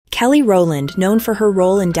Kelly Rowland, known for her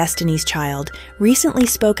role in Destiny's Child, recently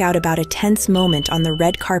spoke out about a tense moment on the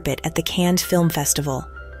red carpet at the Cannes Film Festival.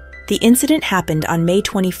 The incident happened on May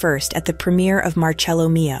 21st at the premiere of Marcello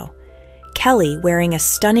Mio. Kelly, wearing a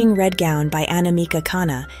stunning red gown by Annamica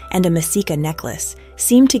Canna and a Masica necklace,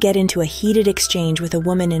 seemed to get into a heated exchange with a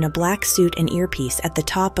woman in a black suit and earpiece at the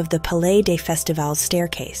top of the Palais des Festivals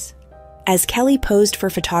staircase. As Kelly posed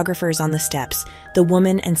for photographers on the steps, the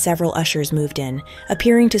woman and several ushers moved in,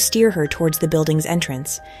 appearing to steer her towards the building's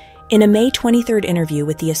entrance. In a May 23rd interview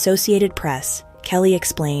with the Associated Press, Kelly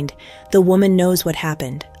explained, "The woman knows what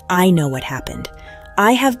happened. I know what happened.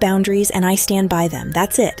 I have boundaries and I stand by them.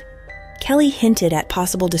 That's it." Kelly hinted at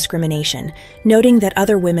possible discrimination, noting that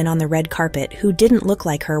other women on the red carpet who didn't look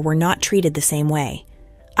like her were not treated the same way.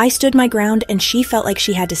 "I stood my ground and she felt like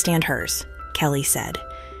she had to stand hers," Kelly said.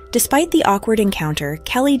 Despite the awkward encounter,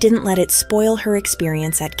 Kelly didn't let it spoil her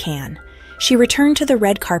experience at Cannes. She returned to the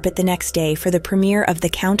red carpet the next day for the premiere of The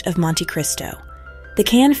Count of Monte-Cristo. The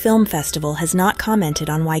Cannes Film Festival has not commented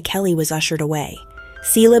on why Kelly was ushered away.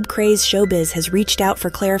 Celeb Craze Showbiz has reached out for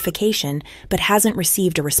clarification but hasn't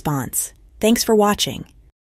received a response. Thanks for watching.